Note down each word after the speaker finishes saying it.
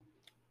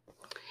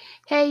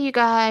Hey, you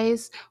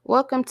guys,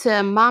 welcome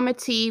to Mama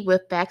Tea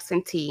with Facts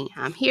and Tea.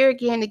 I'm here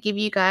again to give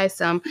you guys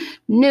some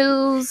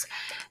news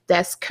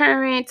that's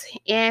current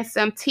and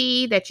some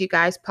tea that you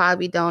guys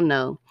probably don't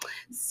know.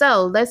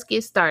 So let's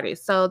get started.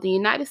 So, the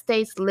United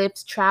States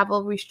lifts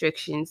travel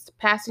restrictions.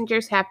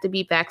 Passengers have to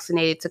be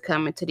vaccinated to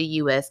come into the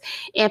U.S.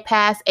 and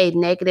pass a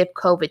negative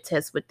COVID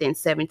test within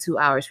 72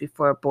 hours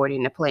before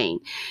boarding the plane.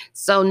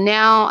 So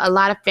now a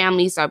lot of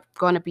families are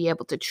going to be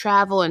able to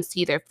travel and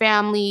see their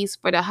families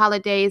for the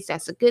holidays.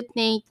 That's a good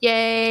thing.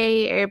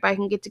 Yay. Everybody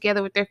can get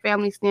together with their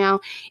families now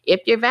if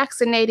you're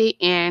vaccinated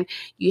and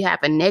you have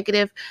a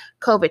negative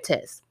COVID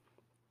test.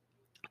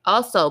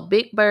 Also,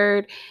 Big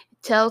Bird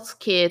tells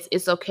kids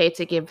it's okay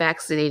to get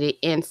vaccinated,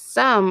 and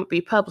some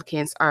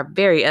Republicans are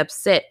very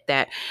upset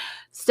that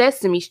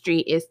Sesame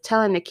Street is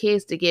telling the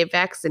kids to get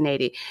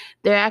vaccinated.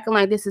 They're acting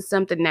like this is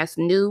something that's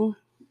new.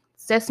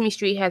 Sesame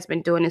Street has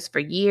been doing this for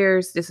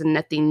years. This is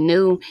nothing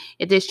new.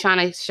 It's just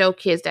trying to show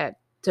kids that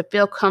to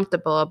feel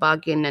comfortable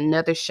about getting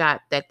another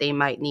shot that they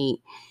might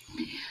need.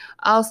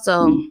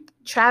 Also,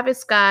 Travis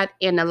Scott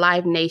and the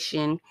Live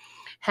Nation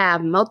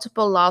have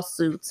multiple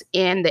lawsuits,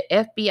 and the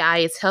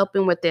FBI is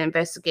helping with the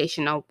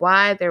investigation on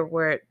why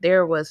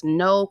there was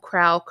no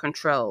crowd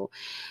control.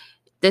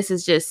 This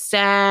is just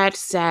sad,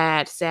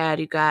 sad, sad,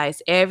 you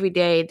guys. Every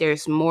day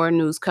there's more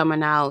news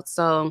coming out.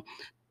 So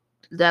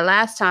the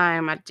last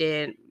time I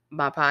did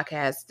my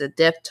podcast, the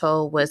death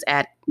toll was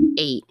at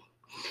 8.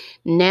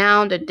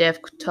 Now the death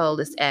toll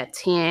is at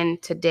 10.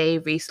 Today,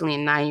 recently, a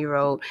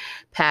 9-year-old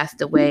passed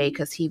away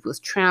because he was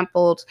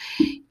trampled.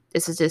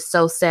 This is just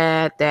so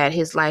sad that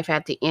his life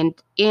had to end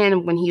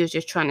when he was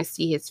just trying to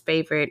see his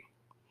favorite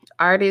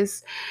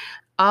artist.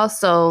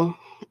 Also,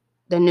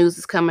 the news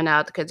is coming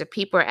out because the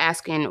people are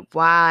asking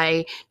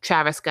why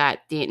Travis Scott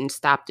didn't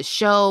stop the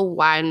show,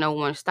 why no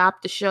one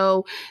stopped the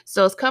show.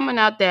 So it's coming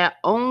out that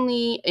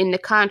only in the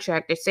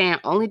contract, they're saying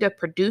only the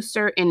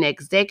producer and the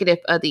executive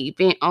of the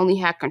event only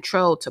had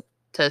control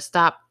to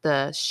stop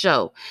the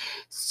show.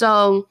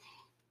 So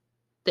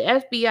the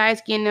FBI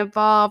is getting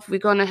involved. We're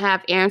going to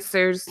have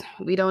answers.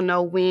 We don't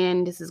know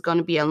when. This is going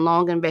to be a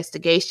long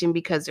investigation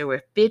because there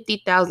were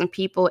 50,000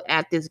 people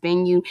at this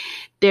venue.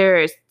 There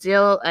is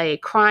still a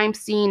crime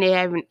scene. They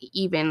haven't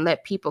even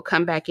let people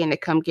come back in to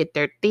come get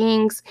their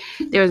things.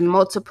 There's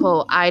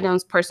multiple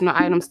items, personal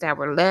items that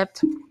were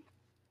left.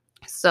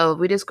 So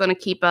we're just going to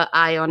keep an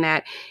eye on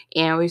that.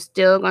 And we're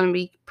still going to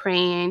be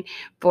praying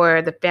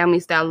for the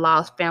families that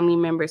lost family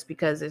members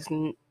because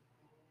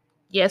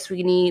yes,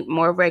 we need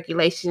more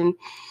regulation,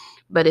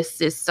 but it's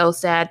just so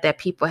sad that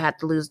people had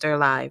to lose their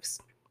lives.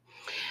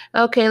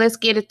 Okay, let's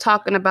get it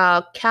talking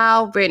about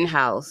Kyle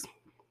Rittenhouse.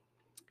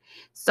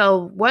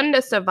 So one of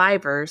the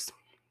survivors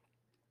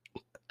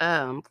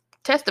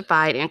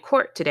testified in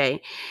court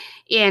today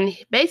and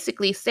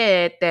basically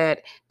said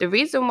that the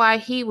reason why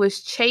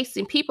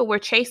people were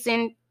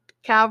chasing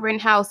Kyle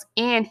Rittenhouse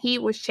and he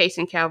was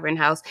chasing Kyle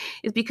Rittenhouse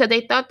is because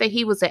they thought that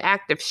he was an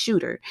active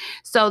shooter.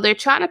 So they're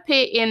trying to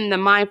put in the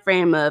mind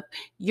frame of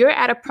you're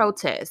at a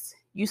protest,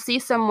 you see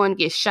someone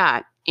get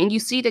shot, and you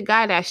see the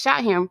guy that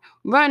shot him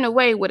run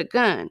away with a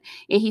gun,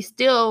 and he's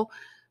still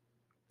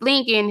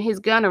flinging his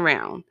gun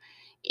around.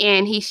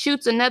 And he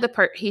shoots another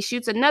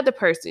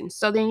person.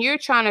 So then you're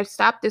trying to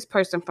stop this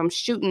person from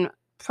shooting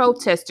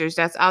protesters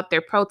that's out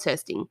there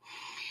protesting.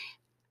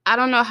 I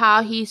don't know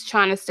how he's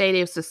trying to say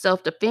it's a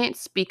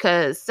self-defense,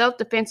 because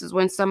self-defense is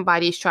when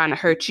somebody's trying to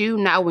hurt you,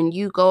 not when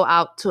you go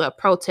out to a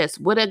protest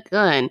with a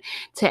gun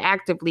to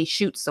actively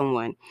shoot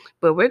someone.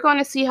 But we're going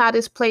to see how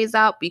this plays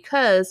out,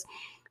 because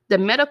the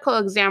medical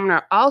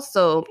examiner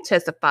also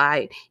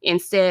testified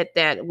and said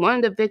that one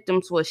of the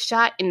victims was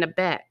shot in the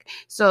back.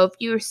 So if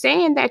you're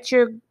saying that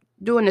you're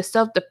doing a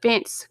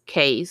self-defense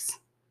case,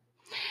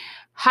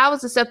 how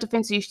is it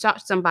self-defense if you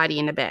shot somebody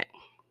in the back?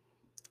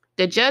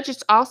 The judge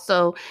is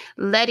also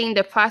letting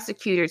the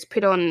prosecutors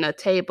put on the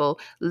table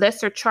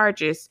lesser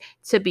charges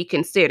to be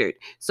considered.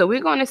 So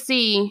we're going to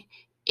see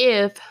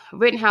if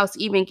Rittenhouse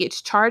even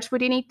gets charged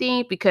with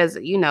anything, because,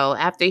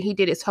 after he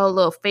did his whole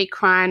little fake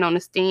crying on the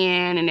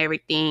stand and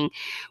everything,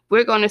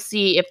 we're going to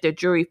see if the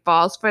jury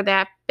falls for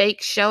that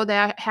fake show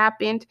that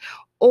happened,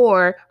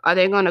 or are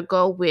they going to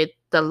go with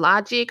the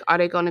logic? Are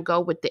they going to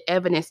go with the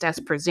evidence that's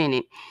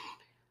presented?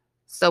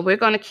 So we're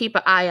going to keep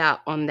an eye out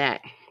on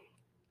that.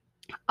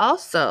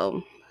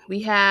 Also, we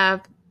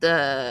have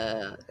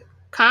the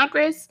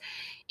Congress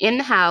in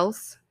the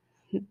House.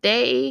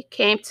 They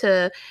came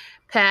to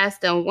pass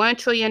the $1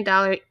 trillion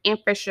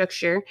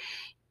infrastructure,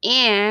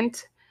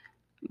 and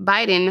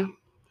President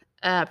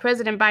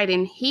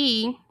Biden,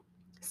 he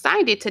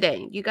signed it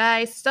today, you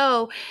guys.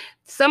 So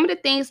some of the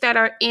things that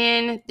are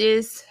in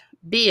this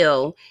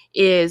bill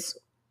is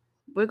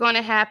we're going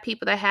to have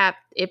people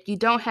if you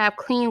don't have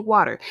clean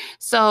water.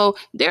 So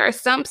there are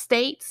some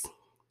states,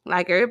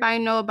 like everybody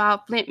know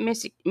about Flint,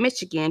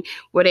 Michigan,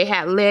 where they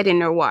had lead in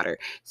their water.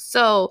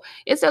 So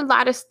it's a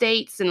lot of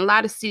states and a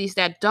lot of cities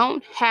that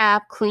don't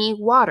have clean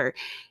water.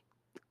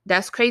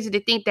 That's crazy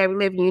to think that we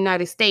live in the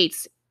United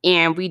States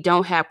and we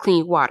don't have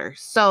clean water.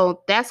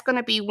 So that's going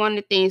to be one of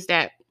the things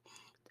that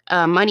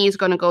money is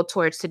going to go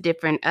towards to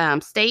different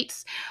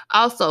states.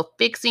 Also,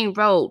 fixing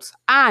roads.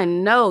 I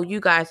know you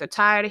guys are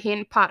tired of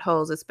hitting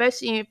potholes,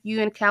 especially if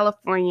you in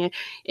California,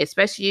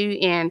 especially you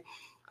in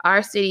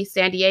our city,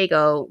 San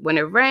Diego. When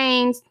it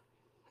rains,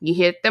 you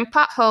hit them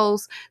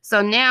potholes.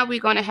 So now we're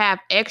going to have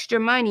extra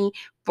money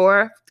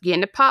for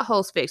getting the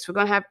potholes fixed. We're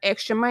going to have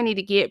extra money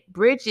to get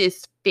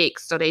bridges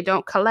fixed so they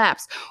don't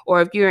collapse.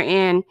 Or if you're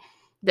in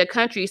the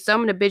country,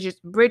 some of the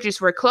bridges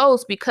were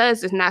closed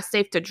because it's not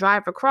safe to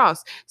drive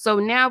across. So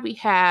now we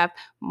have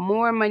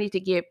more money to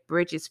get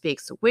bridges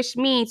fixed, which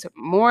means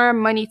more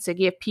money to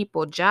give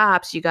people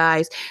jobs, you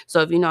guys.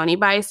 So if you know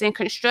anybody that's in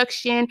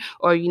construction,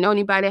 or you know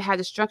anybody that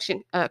has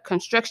a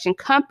construction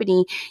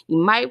company, you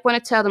might want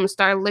to tell them to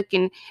start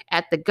looking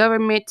at the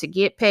government to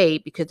get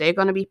paid, because they're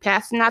going to be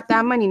passing out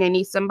that money and they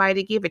need somebody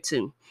to give it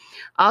to.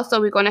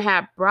 Also, we're going to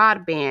have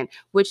broadband,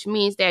 which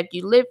means that if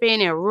you live in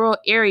a rural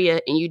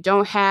area and you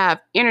don't have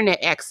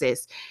internet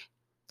access,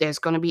 there's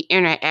going to be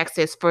internet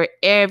access for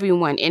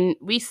everyone. And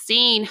we've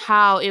seen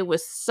how it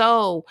was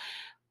so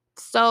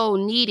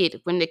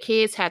needed when the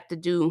kids had to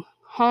do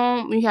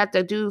we had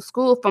to do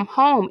school from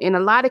home, and a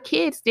lot of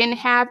kids didn't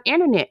have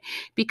internet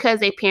because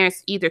their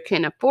parents either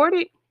couldn't afford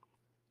it,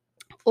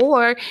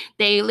 or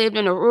they lived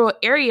in a rural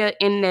area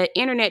and the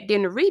internet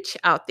didn't reach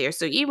out there.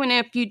 So even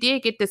if you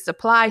did get the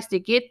supplies to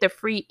get the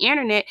free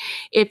internet,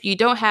 if you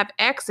don't have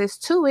access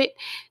to it,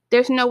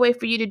 there's no way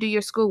for you to do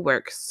your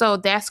schoolwork. So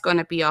that's going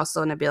to be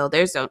also in the bill.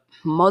 There's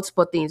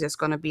multiple things that's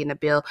going to be in the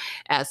bill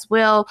as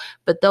well.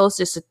 But those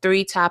are just the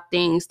three top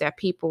things that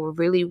people were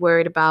really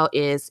worried about: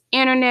 is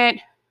internet,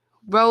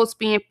 roads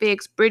being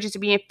fixed, bridges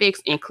being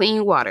fixed, and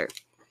clean water.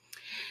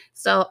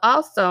 So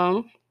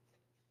also,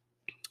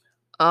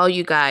 oh,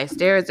 you guys,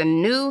 there is a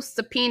new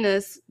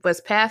subpoenas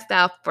was passed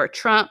out for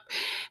Trump,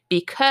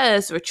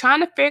 because we're trying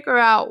to figure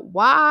out,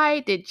 why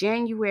did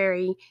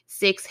January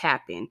 6th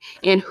happen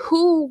and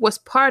who was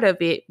part of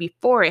it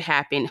before it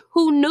happened?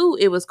 Who knew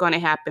it was going to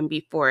happen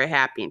before it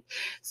happened?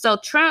 So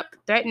Trump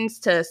threatens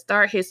to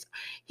start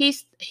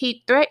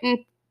he threatened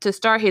to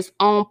start his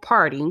own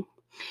party,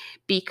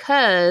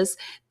 because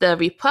the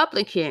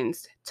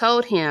Republicans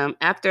told him,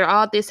 after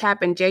all this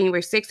happened,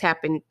 January 6th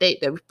happened, the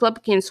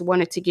Republicans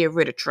wanted to get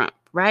rid of Trump,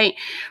 right?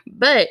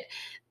 But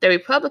the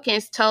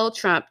Republicans told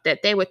Trump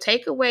that they would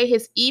take away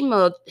his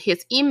email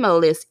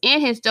list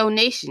and his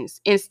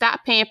donations and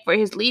stop paying for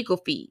his legal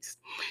fees.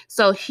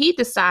 So he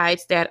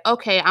decides that,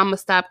 okay, I'm going to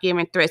stop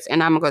giving threats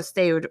and I'm going to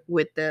stay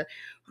with the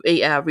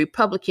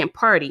Republican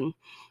Party.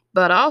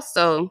 But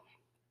also,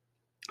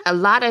 a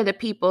lot of the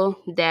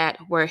people that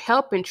were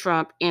helping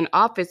Trump in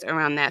office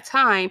around that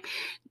time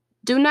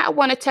do not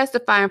want to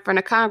testify in front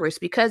of Congress,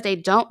 because they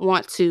don't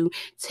want to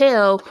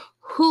tell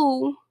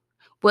who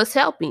was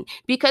helping.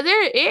 Because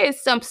there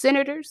is some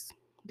senators,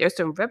 there's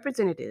some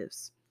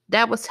representatives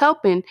that was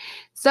helping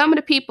some of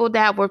the people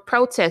that were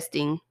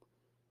protesting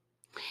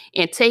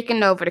and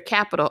taking over the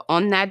Capitol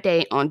on that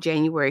day, on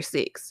January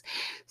 6th.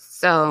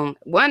 So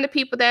one of the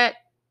people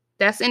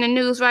that's in the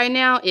news right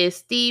now is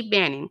Steve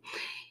Bannon.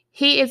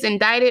 He is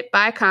indicted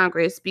by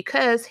Congress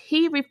because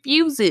he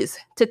refuses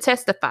to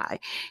testify.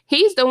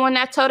 He's the one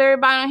that told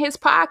everybody on his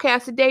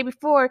podcast the day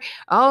before,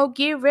 oh,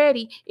 get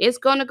ready, it's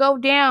going to go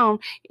down.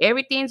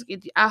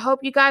 I hope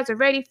you guys are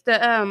ready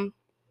for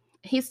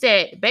he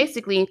said,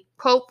 basically,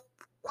 quote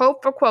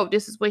for quote,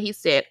 this is what he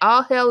said: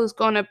 all hell is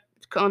going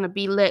to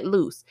be let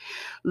loose.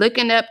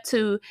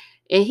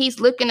 He's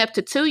looking up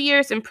to 2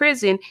 years in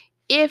prison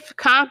if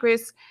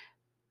Congress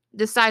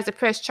decides to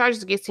press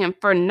charges against him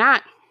for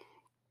not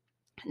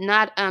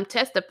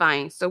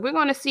testifying. So we're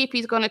going to see if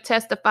he's going to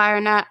testify or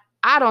not.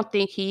 I don't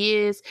think he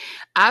is.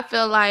 I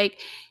feel like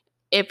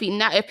if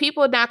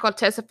people are not going to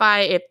testify,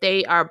 if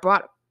they are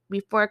brought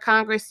before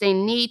Congress, they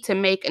need to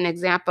make an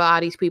example out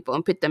of these people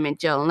and put them in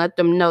jail and let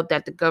them know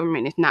that the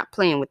government is not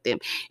playing with them,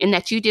 and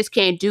that you just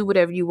can't do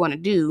whatever you want to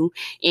do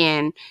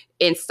and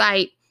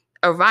incite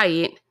a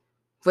riot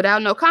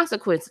without no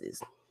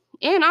consequences.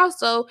 And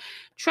also,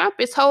 Trump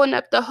is holding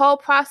up the whole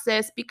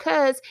process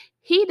because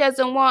he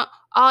doesn't want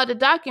all the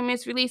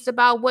documents released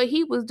about what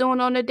he was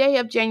doing on the day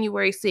of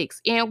January 6th.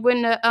 And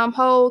when the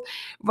whole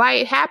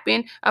riot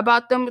happened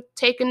about them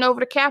taking over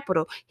the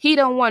Capitol, he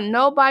don't want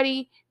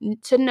nobody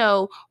to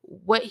know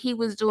what he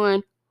was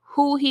doing,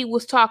 who he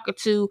was talking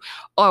to,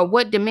 or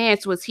what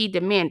demands was he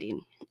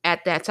demanding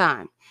at that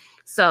time.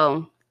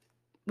 So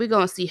we're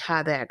going to see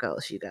how that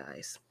goes, you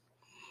guys.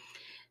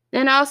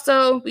 Then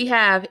also we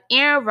have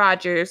Aaron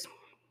Rodgers,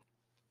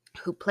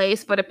 who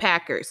plays for the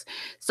Packers.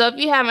 So if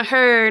you haven't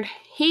heard,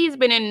 he's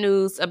been in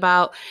news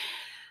about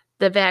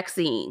the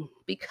vaccine,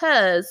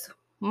 because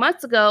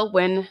months ago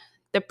when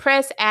the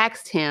press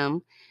asked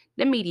him,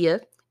 the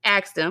media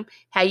asked him,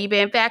 have you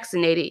been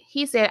vaccinated?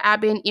 He said, I've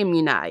been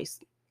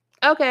immunized.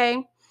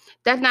 Okay,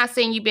 that's not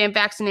saying you've been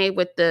vaccinated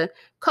with the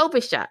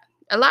COVID shot.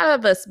 A lot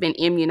of us been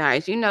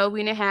immunized. You know,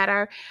 we done had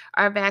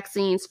our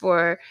vaccines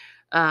for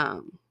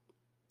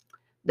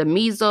the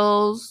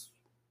measles,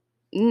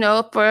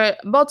 for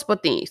multiple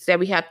things that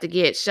we have to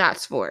get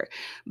shots for.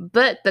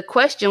 But the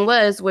question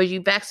was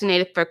you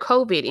vaccinated for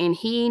COVID? And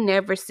he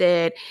never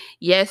said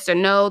yes or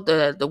no.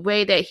 The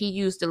way that he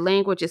used the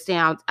language is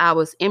saying I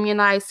was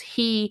immunized.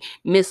 He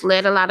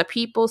misled a lot of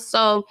people.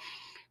 So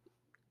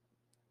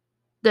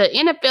the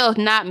NFL is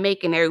not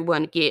making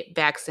everyone get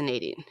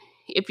vaccinated.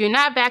 If you're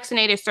not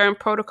vaccinated, certain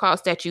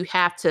protocols that you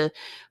have to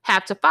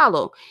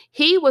follow.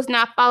 He was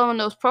not following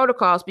those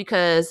protocols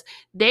because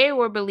they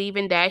were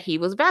believing that he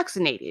was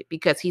vaccinated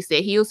because he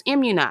said he was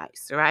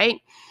immunized, right?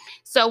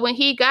 So when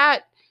he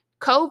got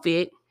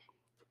COVID,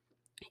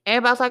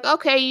 everybody's like,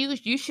 okay,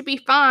 you should be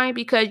fine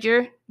because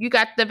you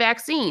got the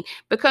vaccine.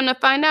 But come to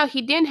find out,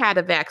 he didn't have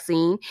the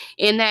vaccine,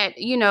 and that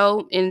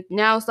and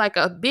now it's like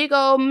a big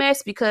old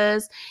mess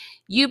because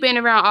you've been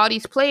around all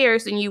these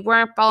players and you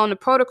weren't following the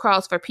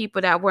protocols for people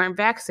that weren't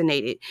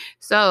vaccinated.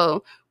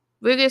 So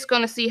we're just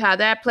gonna see how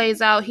that plays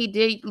out. He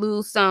did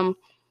lose some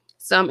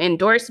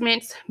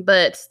endorsements,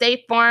 but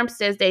State Farm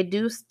says they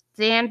do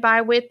stand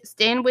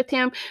with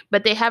him,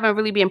 but they haven't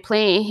really been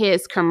playing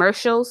his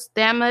commercials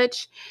that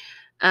much.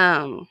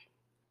 And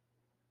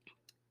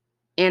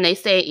they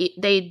say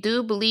they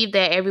do believe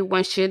that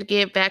everyone should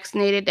get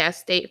vaccinated. That's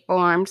State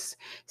Farm's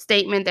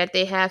statement that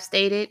they have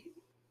stated.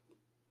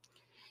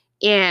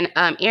 And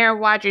Aaron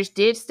Rodgers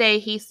did say,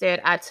 he said,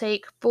 I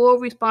take full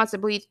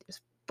responsibility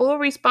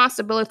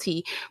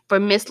for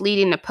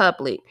misleading the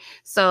public.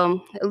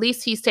 So at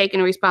least he's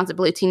taking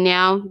responsibility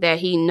now that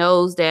he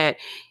knows that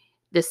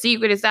the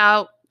secret is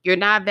out. You're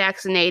not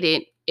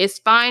vaccinated. It's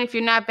fine if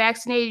you're not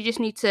vaccinated. You just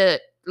need to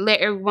let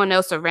everyone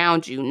else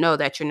around you know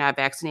that you're not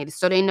vaccinated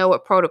so they know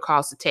what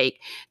protocols to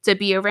take to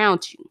be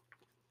around you.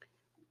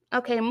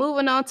 Okay,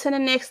 moving on to the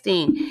next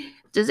thing.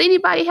 Does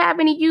anybody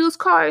have any used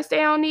cars they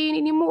don't need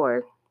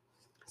anymore?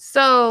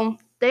 So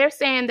they're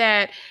saying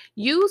that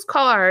used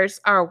cars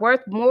are worth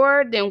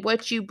more than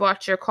what you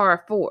bought your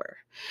car for.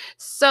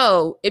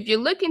 So if you're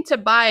looking to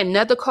buy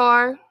another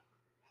car,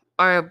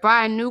 or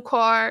buy a new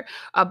car,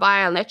 or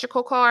buy an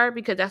electrical car,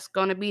 because that's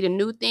going to be the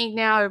new thing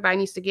now. Everybody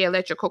needs to get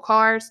electrical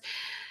cars.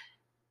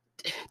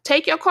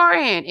 Take your car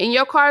in, and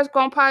your car is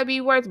going to probably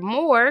be worth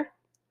more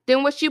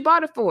than what you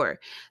bought it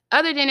for.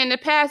 Other than in the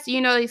past,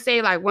 they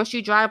say like once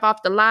you drive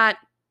off the lot,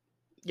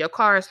 your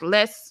car is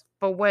less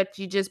for what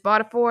you just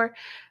bought it for.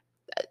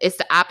 It's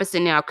the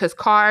opposite now because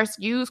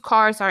used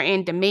cars are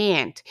in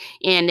demand,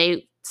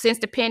 and since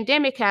the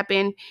pandemic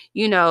happened,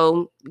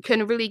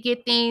 couldn't really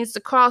get things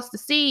across the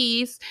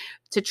seas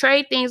to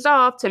trade things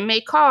off to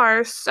make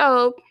cars.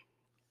 So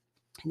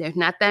there's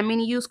not that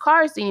many used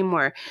cars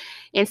anymore.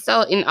 And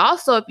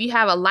also if you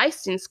have a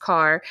licensed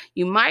car,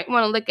 you might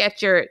want to look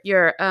at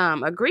your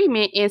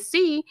agreement and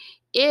see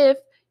if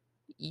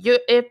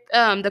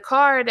the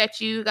car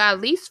that you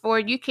got leased for,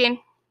 you can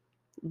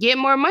get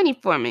more money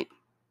from it.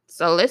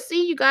 So let's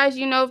see, you guys,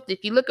 if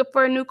you're looking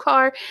for a new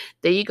car,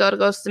 there you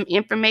go some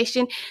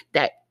information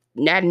that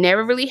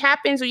never really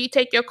happens when you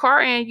take your car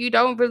and you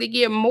don't really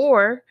get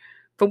more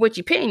for what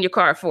you're paying your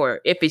car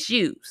for if it's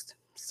used.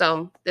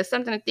 So there's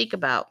something to think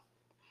about.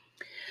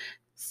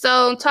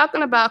 So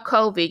talking about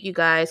COVID, you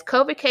guys,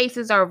 COVID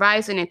cases are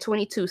rising in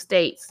 22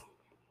 states.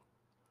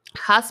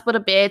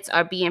 Hospital beds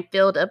are being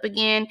filled up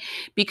again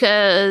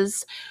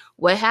because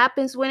what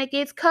happens when it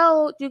gets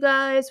cold, you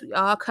guys? We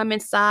all come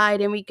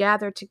inside and we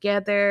gather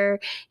together,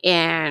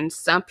 and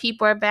some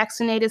people are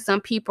vaccinated,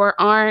 some people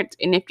aren't.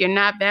 And if you're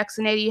not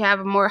vaccinated, you have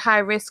a more high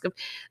risk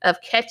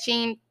of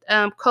catching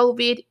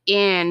COVID,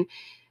 and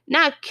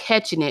not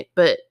catching it,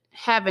 but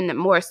having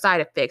more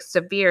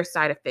severe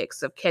side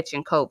effects of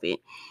catching COVID.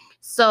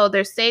 So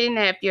they're saying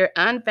that if you're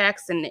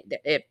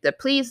unvaccinated,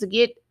 please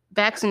get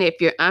vaccinated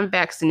if you're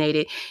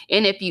unvaccinated.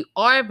 And if you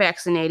are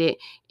vaccinated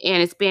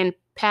and it's been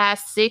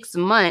past 6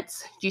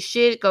 months, you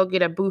should go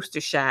get a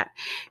booster shot,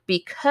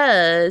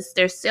 because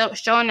they're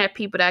showing that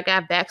people that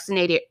got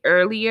vaccinated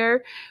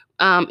earlier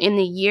in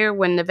the year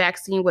when the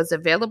vaccine was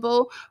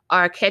available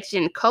are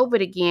catching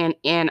COVID again,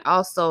 and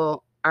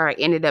also are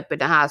ended up in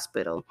the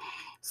hospital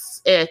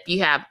if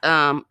you have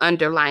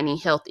underlying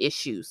health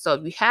issues. So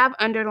if you have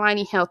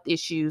underlying health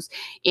issues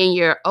and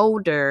you're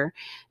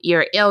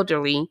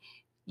elderly,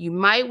 you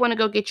might want to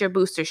go get your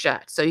booster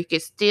shot so you can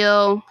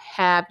still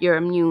have your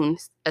immune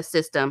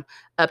system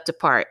up to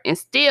par. And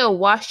still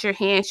wash your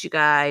hands, you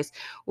guys.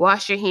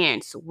 Wash your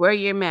hands. Wear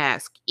your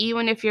mask,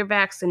 even if you're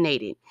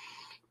vaccinated,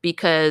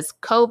 because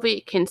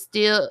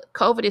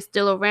COVID is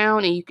still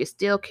around and you can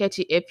still catch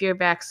it if you're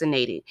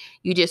vaccinated.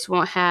 You just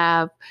won't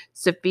have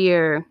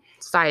severe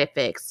side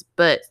effects.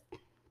 But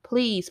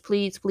please,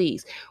 please,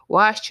 please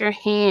wash your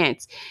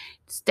hands.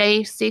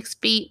 Stay 6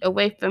 feet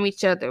away from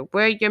each other.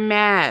 Wear your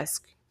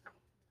mask.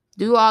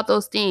 Do all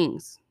those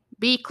things.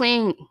 Be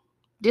clean.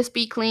 Just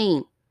be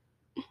clean.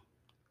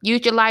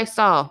 Use your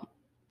Lysol.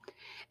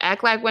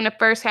 Act like when it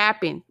first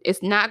happened.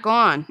 It's not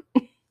gone.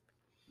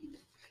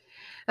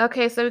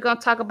 Okay, so we're going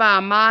to talk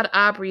about Ahmuad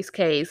Arbery's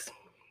case.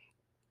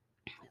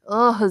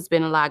 Oh, there's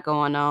been a lot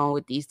going on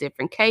with these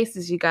different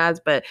cases, you guys.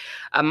 But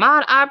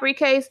Ahmuad Arbery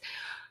case,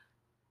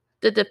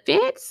 the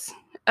defense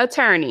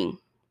attorney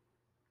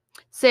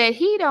said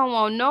he don't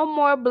want no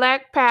more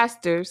black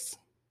pastors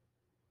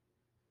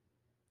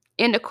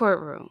in the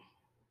courtroom.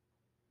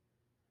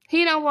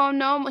 He don't want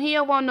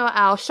no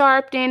Al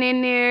Sharpton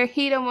in there.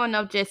 He don't want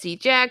no Jesse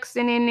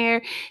Jackson in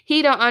there.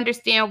 He don't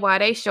understand why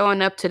they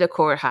showing up to the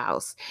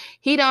courthouse.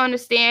 He don't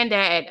understand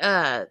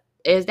that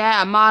is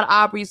that Ahmaud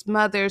Arbery's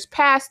mother's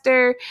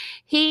pastor.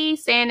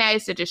 He's saying that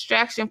it's a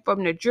distraction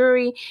from the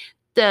jury.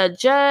 The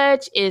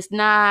judge is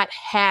not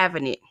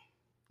having it.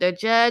 The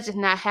judge is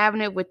not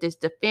having it with this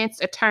defense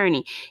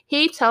attorney.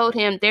 He told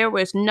him there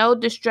was no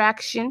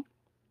distraction.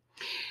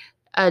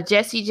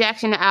 Jesse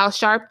Jackson and Al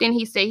Sharpton,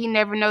 he said he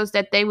never knows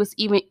that they was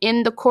even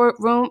in the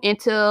courtroom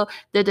until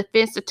the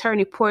defense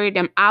attorney pointed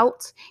them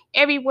out.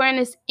 Everyone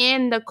is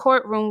in the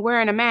courtroom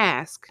wearing a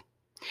mask.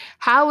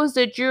 How is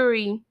the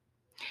jury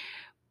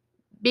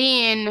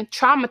being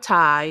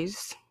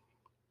traumatized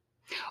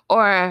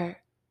or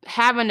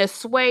having a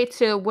sway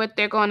to what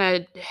they're going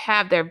to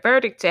have their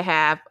verdict to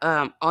have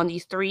on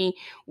these 3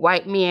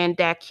 white men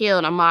that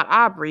killed Ahmaud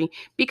Arbery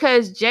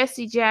because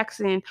Jesse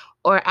Jackson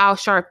or Al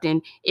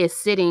Sharpton is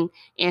sitting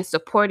and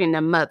supporting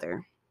the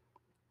mother?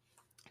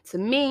 To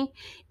me,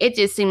 it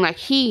just seemed like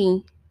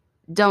he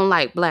don't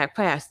like black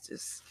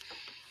pastors.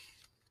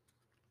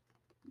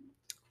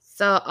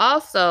 So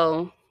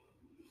also,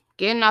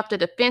 getting off the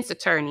defense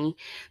attorney,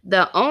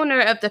 the owner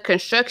of the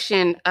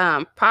construction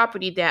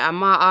property that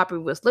Ahmaud Arbery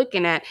was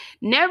looking at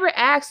never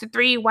asked the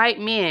 3 white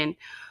men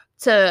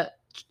to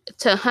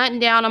hunt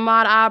down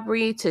Ahmaud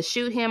Arbery, to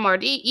shoot him, or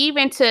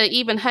even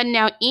hunt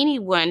down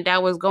anyone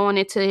that was going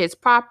into his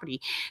property.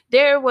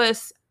 There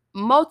was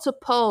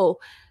multiple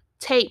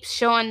tapes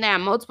showing that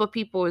multiple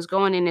people was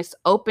going in this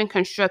open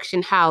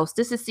construction house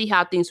just to see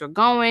how things were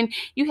going.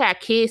 You had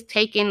kids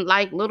taking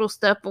like little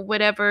stuff or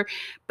whatever,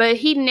 but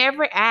he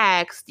never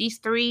asked these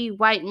 3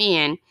 white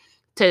men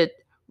to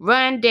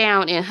run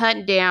down and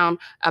hunt down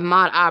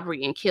Ahmaud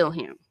Arbery and kill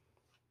him.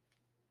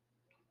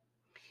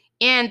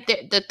 And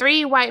the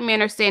 3 white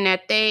men are saying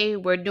that they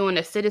were doing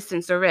a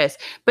citizen's arrest,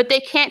 but they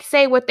can't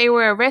say what they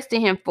were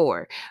arresting him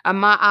for.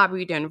 Ahmaud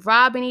Arbery didn't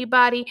rob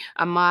anybody.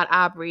 Ahmaud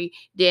Arbery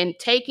didn't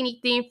take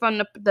anything from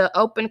the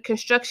open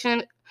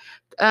construction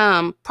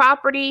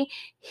property.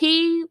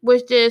 He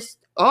was just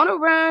on a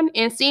run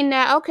and seen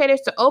that, okay,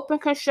 there's an open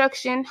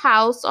construction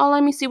house. Oh,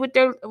 let me see what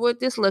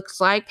this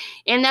looks like.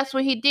 And that's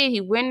what he did.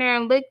 He went there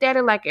and looked at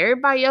it like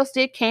everybody else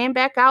did, came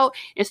back out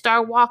and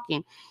started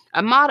walking.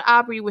 Ahmaud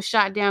Arbery was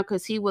shot down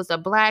because he was a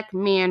black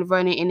man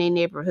running in a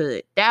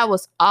neighborhood. That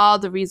was all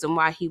the reason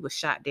why he was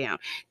shot down.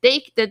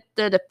 The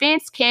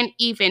defense can't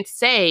even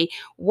say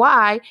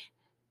why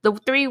the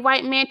 3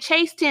 white men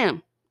chased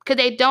him, because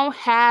they don't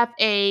have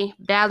a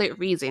valid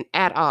reason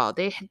at all.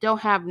 They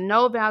don't have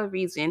no valid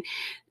reason.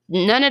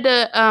 None of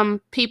the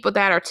people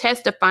that are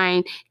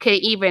testifying can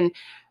even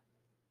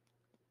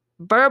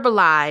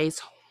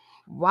verbalize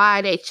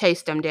why they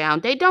chased them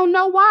down. They don't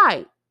know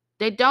why.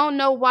 They don't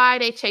know why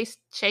they chased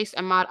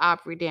Ahmaud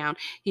Arbery down.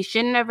 He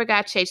should never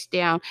got chased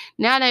down.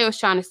 Now they was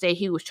trying to say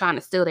he was trying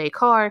to steal their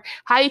car.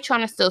 How you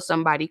trying to steal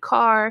somebody's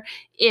car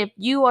if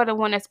you are the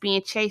one that's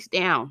being chased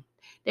down?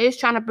 They're just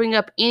trying to bring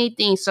up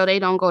anything so they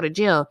don't go to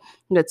jail.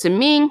 But to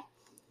me,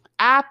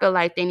 I feel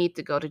like they need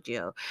to go to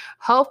jail.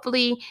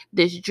 Hopefully,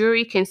 this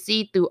jury can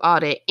see through all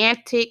the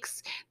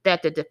antics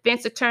that the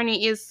defense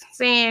attorney is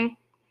saying.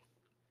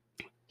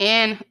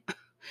 And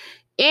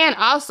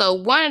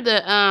also, one of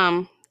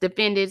the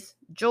defendants,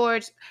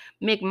 George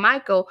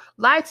McMichael,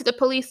 lied to the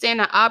police saying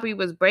that Arbery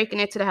was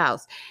breaking into the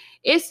house.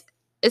 It's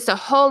a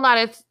whole lot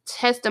of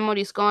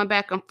testimonies going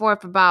back and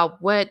forth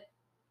about what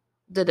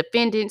the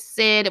defendant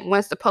said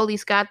once the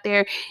police got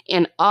there,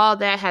 and all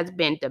that has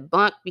been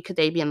debunked because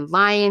they've been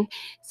lying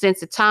since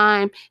the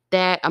time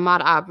that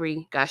Ahmaud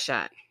Arbery got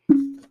shot.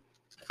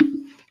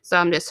 So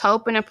I'm just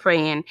hoping and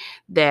praying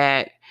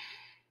that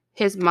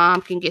his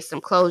mom can get some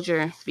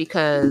closure,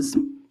 because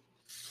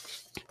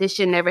this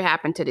should never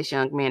happen to this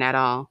young man at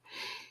all.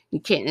 You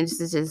can't. This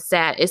is just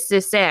sad. It's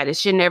just sad. It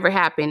should never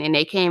happen. And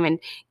they came and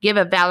give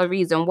a valid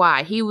reason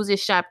why. He was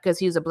just shot because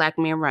he was a black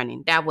man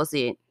running. That was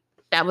it.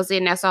 That was it,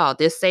 and that's all.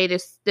 Just say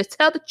this. Just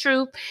tell the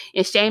truth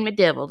and shame the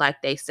devil,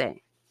 like they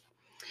say.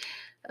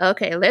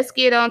 Okay, let's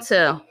get on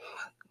to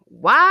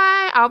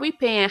why are we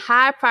paying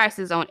high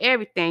prices on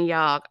everything,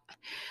 y'all?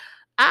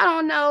 I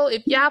don't know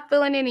if y'all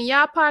feeling it in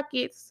y'all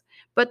pockets,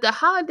 but the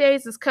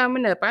holidays is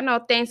coming up. I know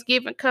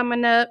Thanksgiving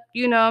coming up,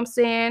 you know what I'm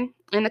saying,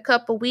 in a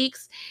couple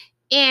weeks.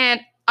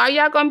 And are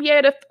y'all going to be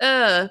able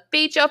to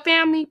feed your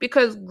family?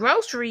 Because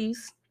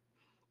groceries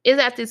is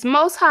at its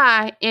most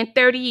high in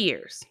 30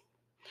 years.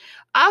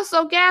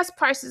 Also, gas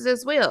prices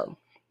as well.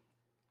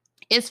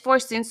 It's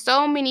forcing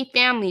so many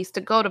families to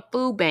go to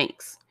food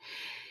banks.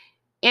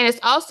 And it's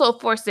also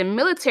forcing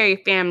military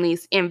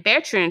families and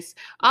veterans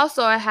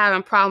also are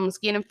having problems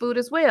getting food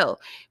as well.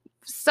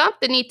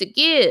 Something need to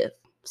give.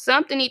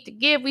 Something need to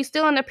give. We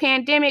still in the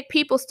pandemic.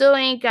 People still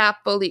ain't got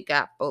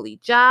fully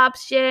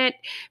jobs yet.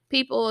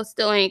 People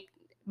still ain't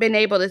been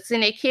able to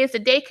send their kids to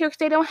daycare because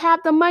they don't have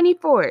the money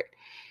for it.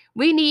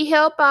 We need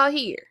help out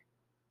here.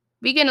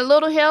 We get a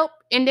little help,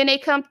 and then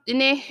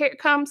here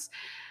comes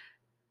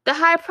The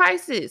high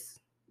prices.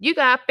 You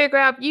gotta figure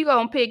out you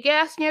gonna put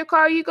gas in your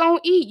car, you gonna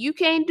eat. You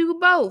can't do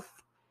both.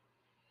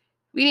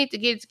 We need to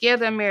get it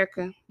together,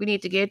 America. We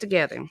need to get it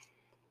together.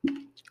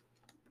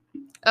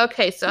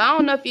 Okay, so I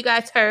don't know if you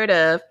guys heard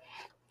of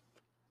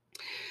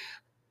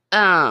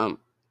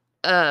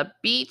a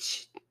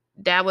beach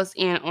that was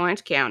in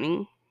Orange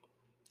County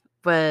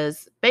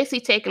was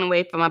basically taken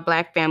away from a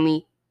Black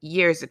family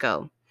years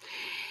ago.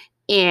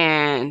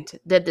 And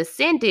the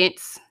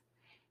descendants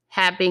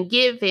have been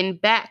given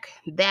back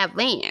that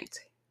land.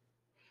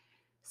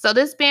 So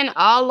this been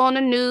all on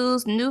the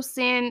news.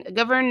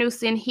 Governor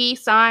Newsom, he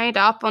signed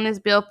off on this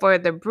bill for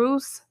the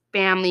Bruce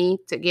family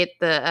to get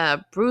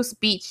the Bruce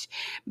Beach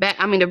back.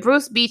 I mean, the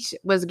Bruce Beach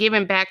was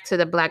given back to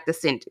the Black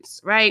descendants,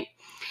 right?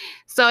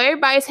 So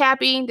everybody's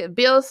happy. The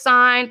bill's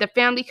signed. The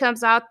family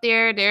comes out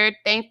there. They're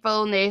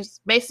thankful. And they're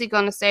basically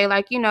going to say,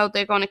 like,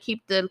 they're going to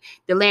keep the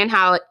land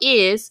how it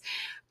is.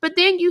 But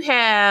then you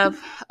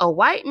have a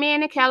white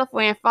man in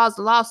California files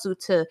a lawsuit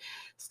to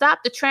stop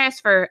the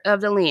transfer of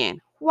the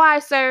land. Why,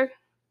 sir?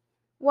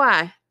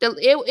 Why?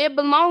 It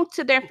belonged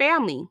to their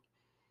family.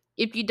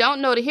 If you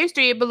don't know the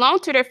history, it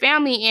belonged to their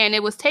family and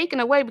it was taken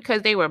away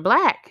because they were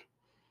Black.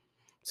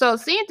 So it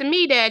seemed to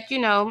me that,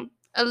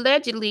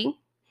 allegedly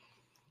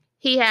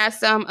he has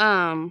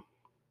some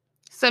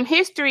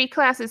history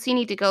classes he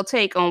need to go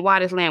take on why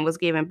this land was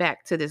given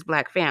back to this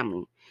Black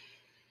family.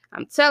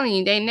 I'm telling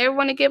you, they never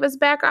want to give us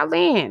back our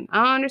land.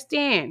 I don't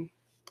understand.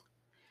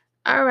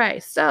 All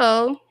right,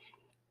 so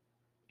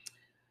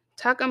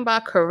talking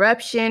about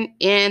corruption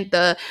in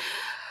the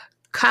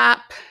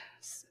cops.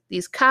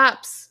 These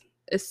cops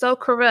is so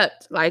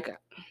corrupt. Like,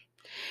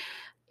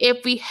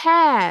 if we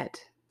had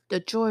the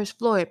George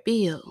Floyd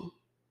bill,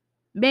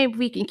 maybe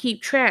we can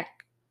keep track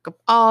of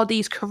all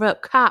these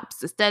corrupt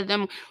cops instead of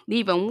them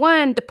leaving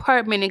one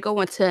department and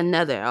going to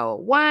another, or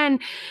one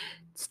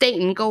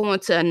state and going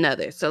to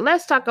another. So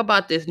let's talk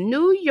about this.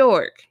 New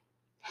York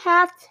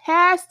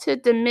has to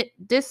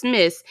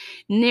dismiss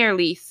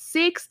nearly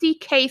 60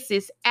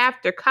 cases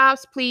after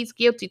cops pleads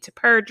guilty to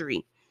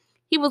perjury.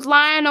 He was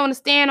lying on the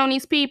stand on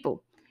these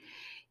people.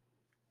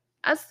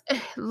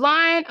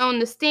 Lying on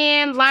the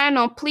stand, lying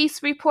on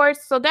police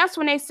reports. So that's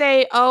when they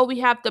say, "Oh, we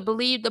have to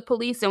believe the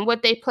police and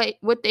what they put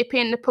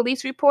in the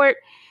police report."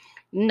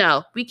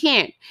 No, we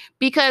can't,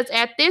 because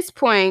at this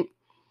point,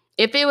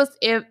 if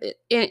in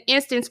an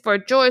instance for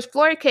George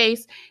Floyd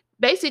case,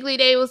 basically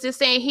they was just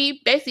saying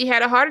he basically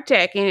had a heart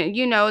attack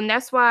and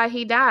that's why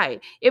he died.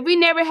 If we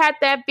never had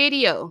that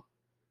video,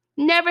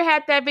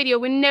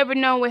 we never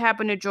know what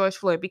happened to George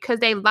Floyd, because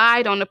they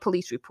lied on the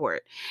police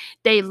report.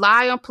 They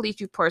lie on police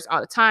reports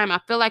all the time. I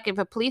feel like if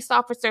a police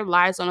officer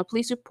lies on a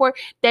police report,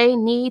 they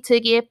need to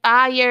get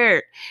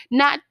fired.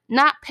 Not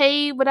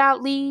paid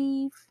without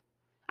leave.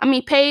 I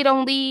mean, paid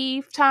on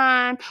leave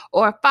time,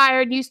 or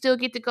fired. You still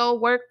get to go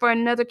work for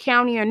another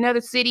county or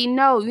another city.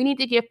 No, you need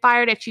to get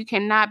fired that you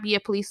cannot be a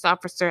police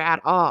officer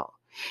at all,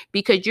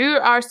 because you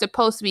are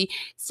supposed to be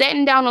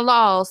setting down the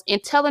laws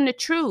and telling the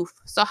truth.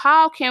 So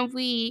how can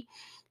we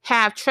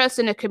have trust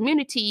in the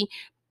community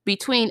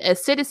between a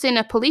citizen and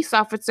a police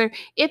officer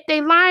if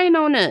they lying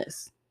on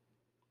us?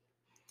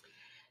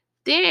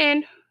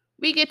 Then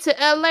we get to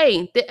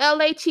LA. The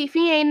LA chief,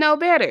 he ain't no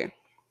better.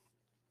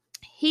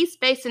 He's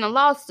facing a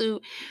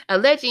lawsuit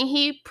alleging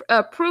he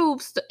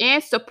approves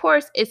and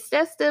supports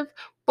excessive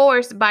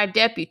force by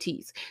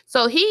deputies.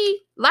 So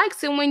he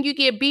likes it when you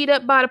get beat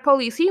up by the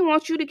police. He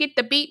wants you to get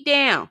the beat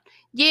down.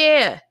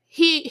 Yeah,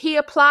 he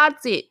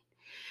applauds it.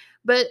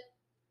 But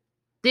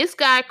this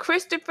guy,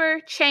 Christopher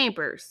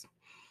Chambers,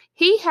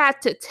 he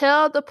had to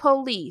tell the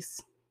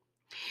police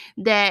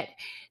that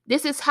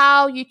this is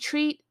how you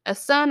treat a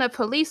son of a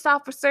police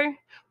officer,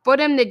 for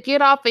them to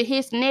get off of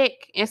his neck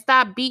and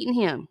stop beating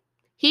him.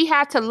 He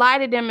had to lie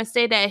to them and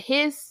say that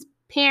his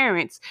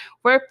parents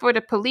work for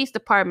the police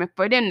department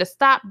for them to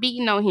stop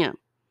beating on him.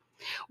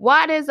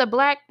 Why does a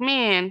Black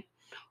man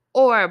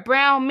or a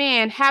brown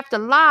man have to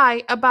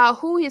lie about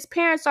who his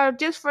parents are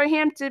just for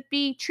him to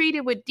be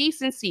treated with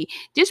decency?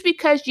 Just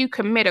because you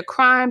commit a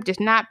crime does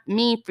not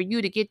mean for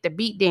you to get the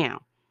beat down.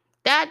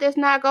 That does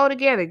not go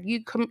together.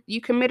 You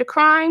commit a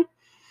crime,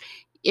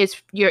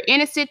 you're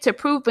innocent to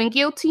proven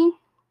guilty.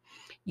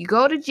 You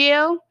go to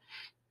jail,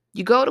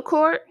 you go to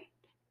court.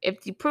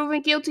 If you're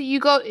proven guilty, you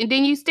go and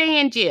then you stay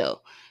in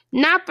jail.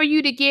 Not for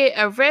you to get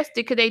arrested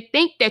because they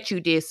think that you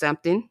did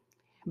something,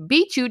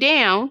 beat you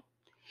down,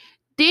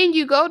 then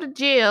you go to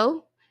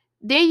jail,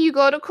 then you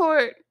go to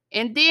court,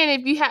 and then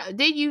if you have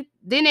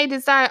then they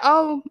decide,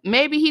 oh,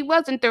 maybe he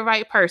wasn't the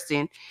right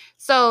person.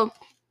 So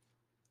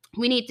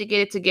we need to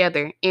get it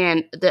together.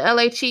 And the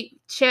LA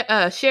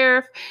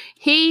sheriff,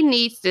 he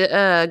needs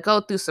to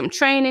go through some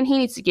training. He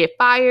needs to get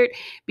fired,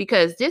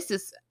 because this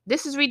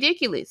is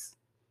ridiculous.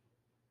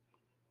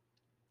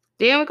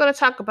 Then we're going to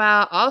talk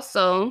about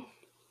also,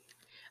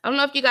 I don't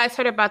know if you guys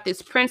heard about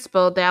this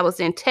principal that was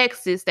in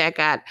Texas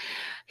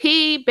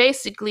he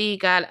basically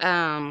got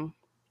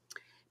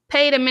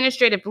paid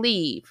administrative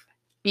leave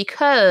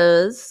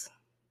because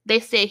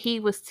they said he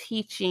was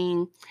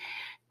teaching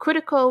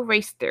critical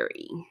race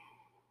theory.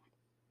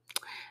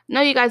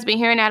 know you guys been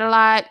hearing that a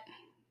lot.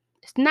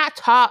 It's not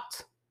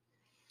taught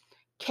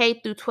K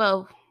through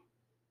 12.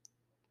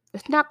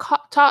 It's not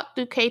taught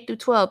through K through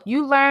 12.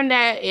 You learn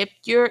that if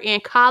you're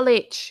in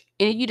college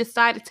and you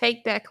decide to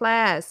take that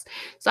class.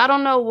 So I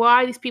don't know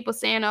why these people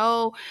saying,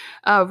 oh,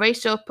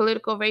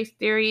 political race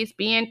theory is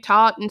being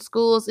taught in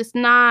schools. It's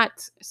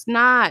not. It's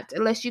not.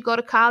 Unless you go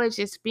to college,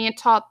 it's being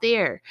taught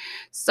there.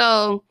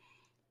 So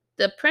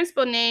the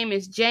principal name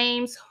is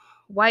James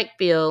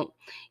Whitefield,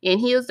 and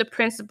he was the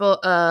principal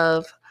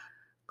of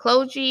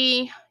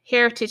Clergy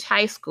Heritage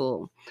High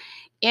School.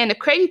 And the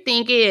crazy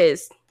thing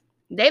is,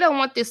 they don't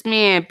want this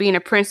man being a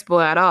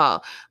principal at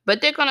all, but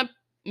they're gonna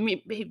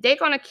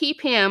keep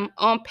him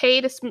on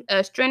paid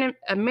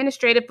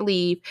administrative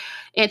leave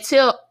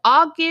until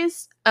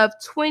August of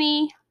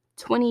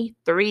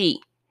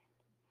 2023.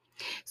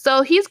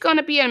 So he's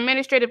gonna be on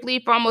administrative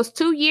leave for almost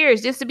 2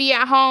 years just to be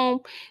at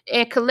home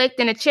and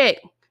collecting a check,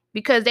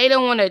 because they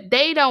don't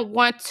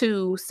want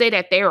to say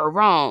that they were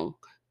wrong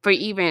for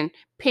even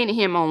pinning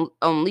him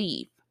on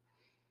leave,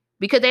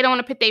 because they don't want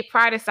to put their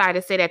pride aside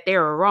and say that they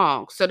were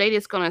wrong. So they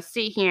just gonna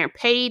sit here and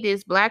pay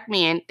this black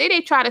man.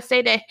 They try to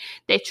say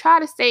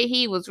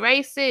he was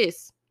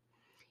racist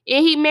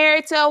and he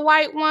married to a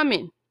white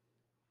woman.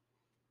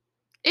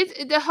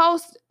 The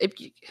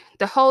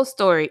whole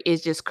story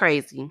is just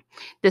crazy.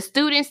 The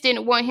students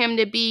didn't want him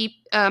to be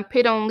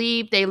put on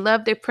leave. They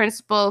loved their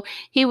principal.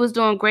 He was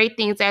doing great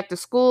things at the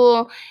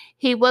school.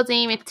 He wasn't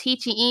even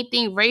teaching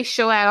anything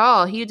racial at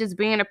all. He was just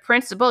being a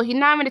principal. He's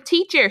not even a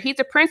teacher. He's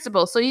a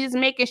principal. So he's just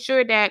making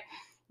sure that,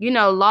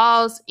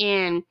 laws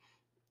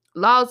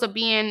are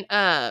being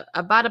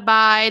abided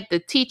by. The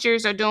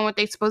teachers are doing what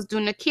they're supposed to do,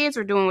 and the kids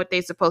are doing what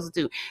they're supposed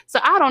to do.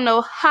 So I don't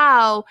know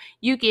how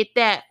you get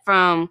that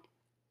from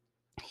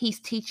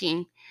he's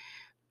teaching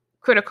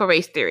critical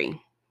race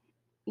theory.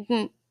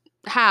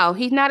 How?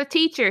 He's not a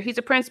teacher. He's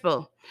a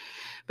principal.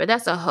 But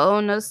that's a whole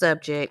nother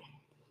subject.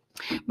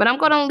 But I'm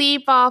going to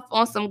leave off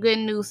on some good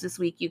news this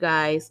week, you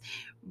guys.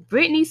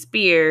 Brittany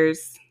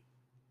Spears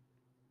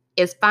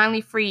is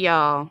finally free,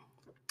 y'all.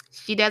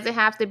 She doesn't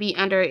have to be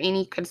under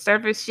any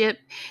conservatorship.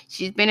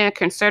 She's been in a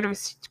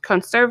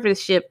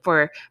conservatorship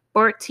for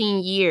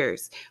 14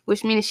 years,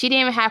 which means she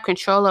didn't even have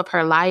control of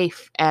her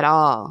life at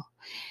all.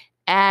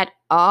 At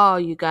all,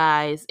 you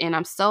guys. And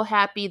I'm so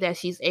happy that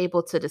she's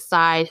able to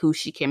decide who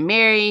she can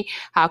marry,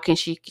 how can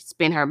she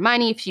spend her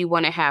money if she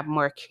want to have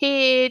more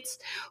kids,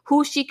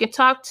 who she can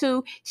talk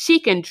to. She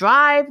can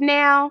drive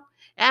now.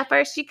 At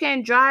first, she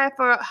couldn't drive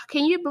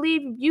can you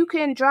believe you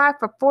can drive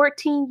for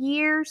 14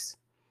 years?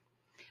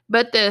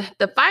 But the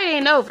fight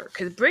ain't over,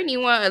 because Brittany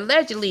we're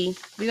going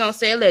to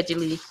say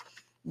allegedly,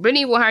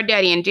 Brittany want her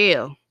daddy in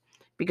jail,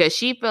 because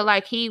she felt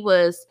like he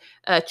was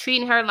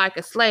treating her like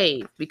a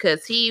slave,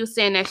 because he was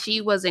saying that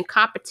she was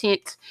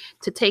incompetent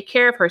to take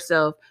care of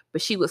herself,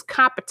 but she was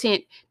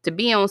competent to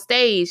be on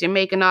stage and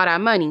making all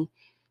that money.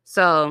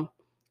 So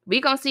we're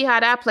going to see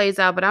how that plays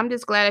out, but I'm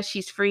just glad that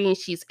she's free and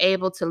she's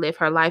able to live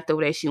her life the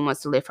way she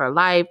wants to live her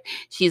life.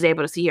 She's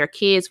able to see her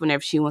kids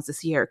whenever she wants to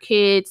see her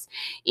kids,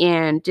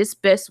 and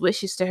just best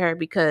wishes to her,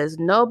 because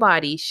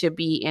nobody should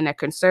be in a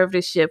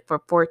conservatorship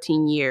for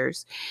 14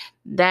 years.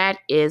 That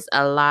is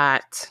a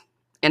lot.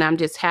 And I'm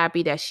just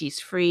happy that she's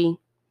free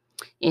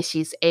and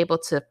she's able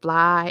to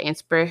fly and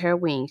spread her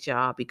wings,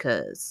 y'all,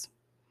 because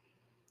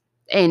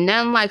ain't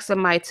nothing like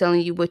somebody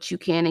telling you what you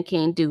can and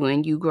can't do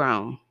and you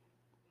grown.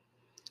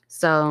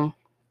 So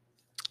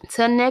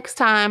till next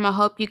time, I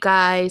hope you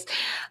guys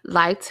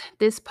liked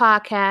this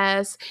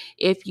podcast.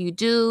 If you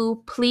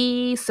do,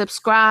 please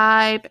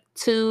subscribe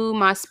to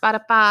my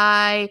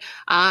Spotify.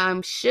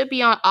 Should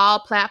be on all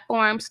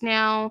platforms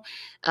now.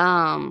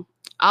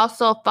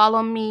 Also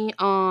follow me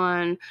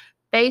on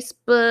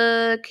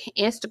Facebook,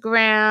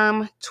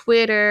 Instagram,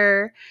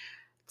 Twitter,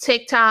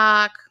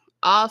 TikTok,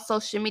 all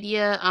social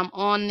media. I'm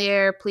on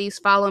there. Please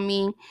follow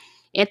me.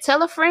 And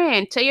tell a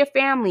friend, tell your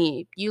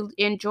family. If you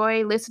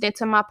enjoy listening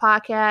to my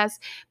podcast,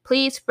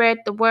 please spread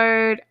the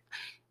word.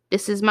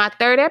 This is my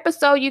 3rd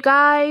episode, you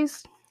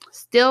guys.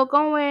 Still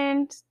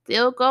going,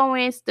 still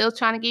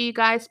trying to give you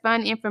guys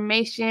fun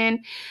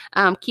information,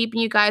 keeping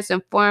you guys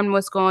informed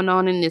what's going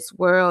on in this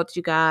world,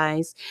 you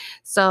guys.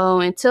 So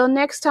until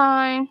next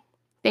time,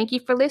 thank you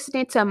for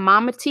listening to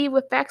Mama T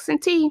with Facts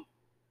and Tea.